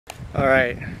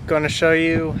Alright, going to show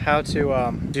you how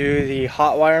to do the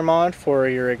Hotwire mod for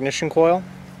your ignition coil.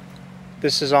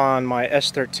 This is on my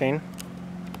S13.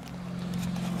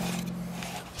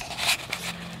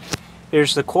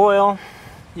 Here's the coil.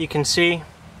 You can see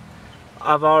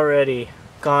I've already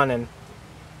gone and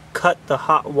cut the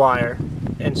hot wire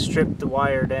and stripped the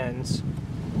wired ends.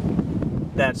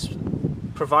 That's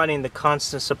providing the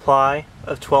constant supply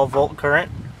of 12 volt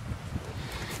current.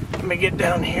 Let me get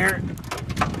down here.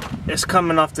 It's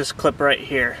coming off this clip right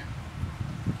here.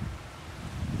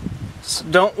 So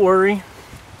don't worry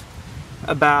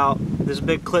about this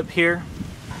big clip here,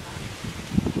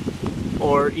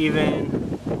 or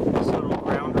even this little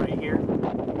ground right here.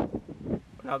 We're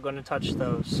not going to touch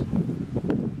those.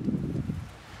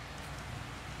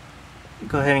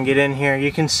 Go ahead and get in here.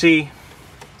 You can see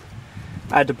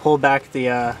I had to pull back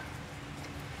the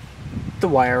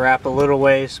wire wrap a little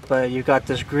ways, but you've got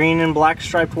this green and black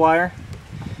striped wire,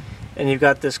 and you've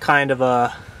got this kind of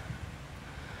a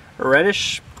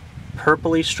reddish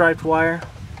purpley striped wire.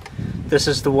 This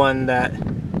is the one that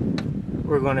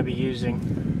we're going to be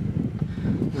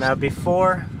using. Now,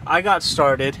 before I got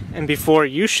started, and before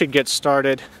you should get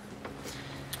started,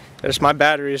 as my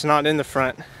battery is not in the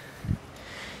front,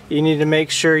 you need to make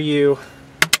sure you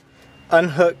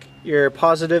unhook your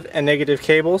positive and negative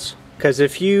cables, because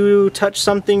if you touch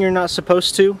something you're not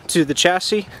supposed to the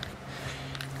chassis,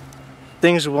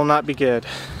 things will not be good.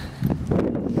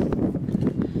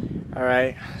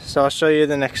 Alright, so I'll show you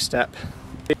the next step.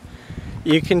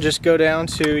 You can just go down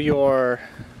to your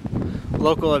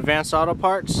local Advanced Auto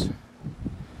Parts,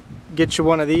 get you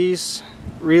one of these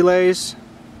relays.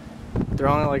 They're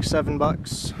only like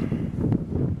 $7.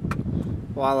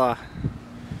 Voila.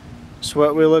 That's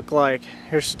what we look like.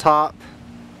 Here's the top.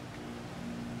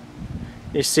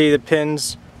 You see the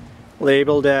pins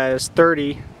labeled as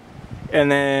 30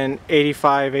 and then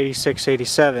 85, 86,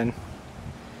 87.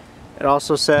 It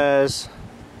also says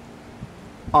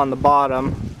on the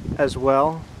bottom as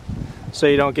well, so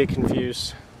you don't get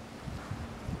confused.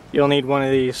 You'll need one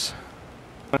of these.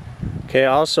 Okay,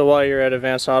 also while you're at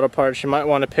Advanced Auto Parts, you might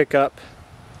want to pick up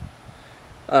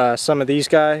some of these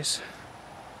guys.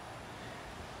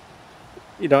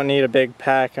 You don't need a big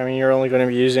pack. I mean, you're only going to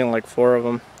be using like 4 of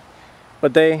them,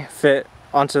 but they fit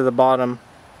onto the bottom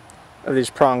of these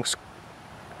prongs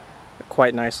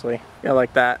quite nicely. Yeah,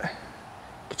 like that.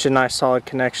 Get you a nice solid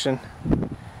connection. You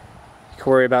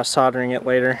can worry about soldering it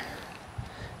later.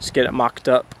 Just get it mocked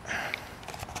up.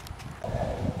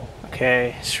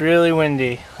 Okay, it's really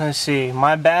windy. Let's see,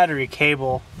 my battery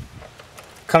cable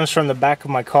comes from the back of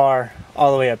my car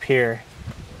all the way up here.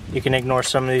 You can ignore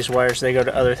some of these wires, they go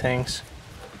to other things.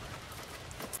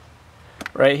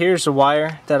 Right here's a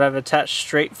wire that I've attached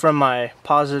straight from my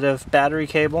positive battery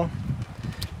cable.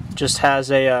 Just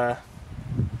has a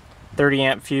 30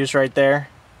 amp fuse right there.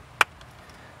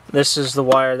 This is the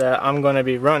wire that I'm going to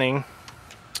be running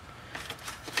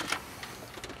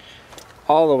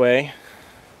all the way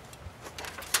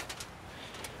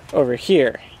over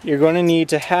here. You're going to need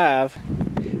to have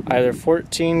either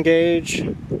 14 gauge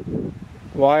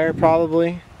wire,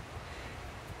 probably.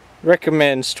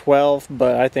 Recommends 12,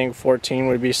 but I think 14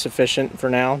 would be sufficient for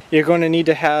now. You're going to need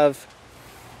to have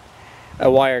a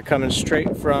wire coming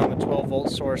straight from a 12 volt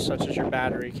source, such as your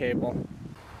battery cable.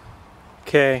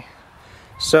 Okay,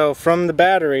 so from the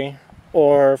battery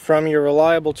or from your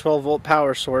reliable 12 volt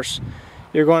power source,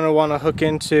 you're going to want to hook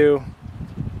into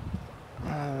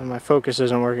my focus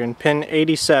isn't working, pin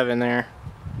 87 there.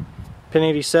 Pin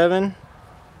 87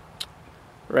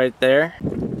 right there.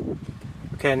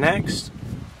 Okay, next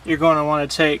you're going to want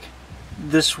to take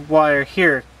this wire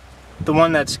here, the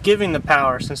one that's giving the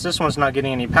power, since this one's not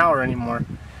getting any power anymore.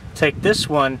 Take this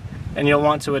one and you'll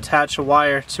want to attach a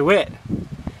wire to it.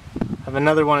 I have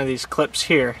another one of these clips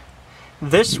here.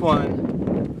 This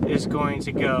one is going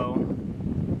to go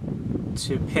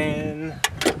to pin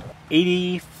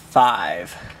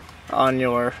 85 on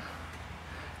your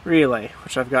relay,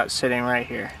 which I've got sitting right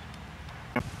here.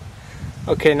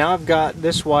 Okay, now I've got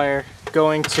this wire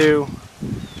going to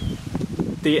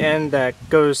the end that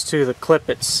goes to the clip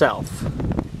itself.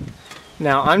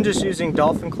 Now I'm just using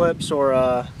dolphin clips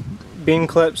or bean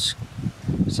clips.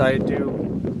 So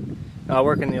I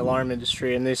work in the alarm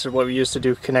industry, and these are what we use to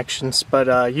do connections,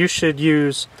 but you should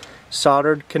use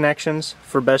soldered connections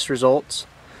for best results.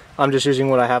 I'm just using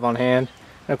what I have on hand,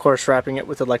 and of course wrapping it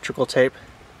with electrical tape.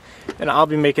 And I'll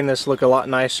be making this look a lot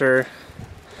nicer,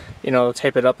 you know,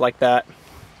 tape it up like that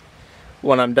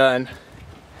when I'm done.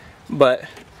 But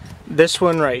this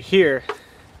one right here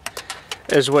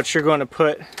is what you're going to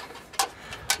put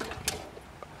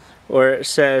where it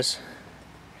says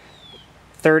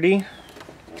 30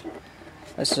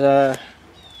 That's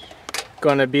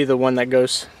going to be the one that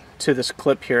goes to this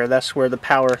clip here. That's where the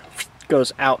power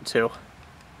goes out to.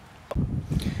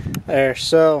 There,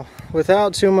 so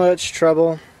without too much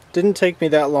trouble, didn't take me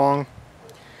that long.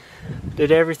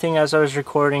 Did everything as I was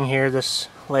recording here this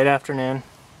late afternoon.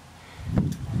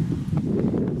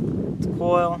 The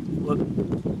coil, look,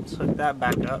 let's hook that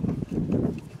back up.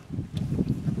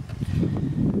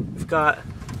 We've got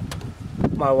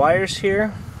my wires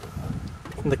here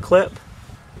in the clip.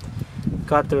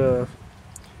 Got the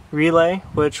relay,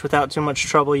 which without too much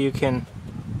trouble you can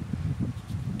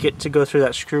get to go through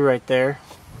that screw right there.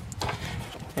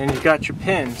 And you've got your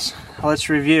pins. Let's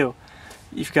review.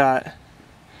 You've got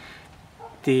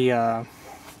the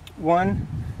one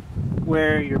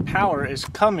where your power is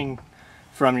coming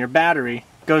from your battery,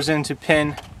 goes into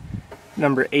pin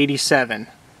number 87.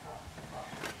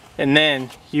 And then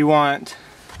you want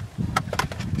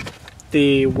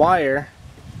the wire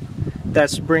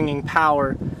that's bringing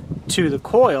power to the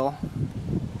coil,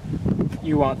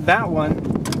 you want that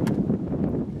one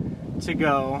to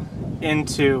go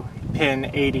into pin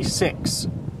 86.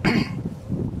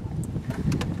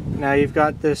 Now you've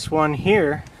got this one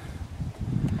here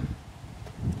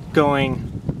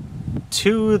going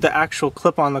to the actual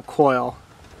clip on the coil.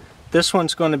 This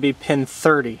one's going to be pin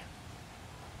 30.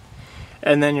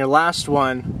 And then your last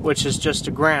one, which is just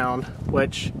a ground,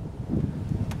 which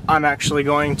I'm actually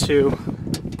going to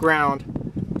ground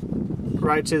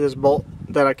right to this bolt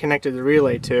that I connected the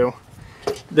relay to.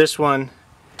 This one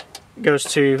goes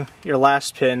to your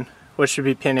last pin, which should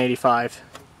be pin 85.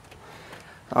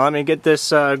 Let me get this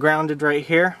grounded right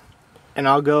here, and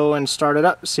I'll go and start it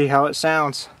up, see how it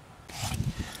sounds.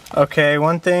 Okay,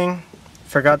 one thing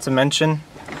forgot to mention: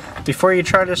 before you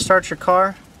try to start your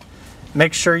car,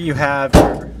 make sure you have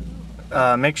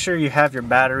your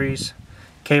batteries,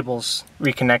 cables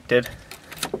reconnected.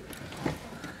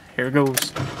 Here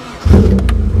goes.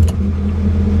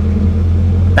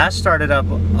 That started up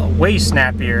way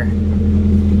snappier.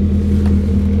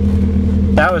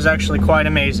 That was actually quite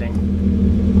amazing.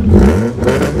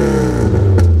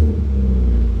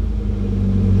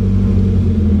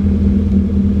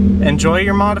 Enjoy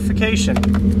your modification.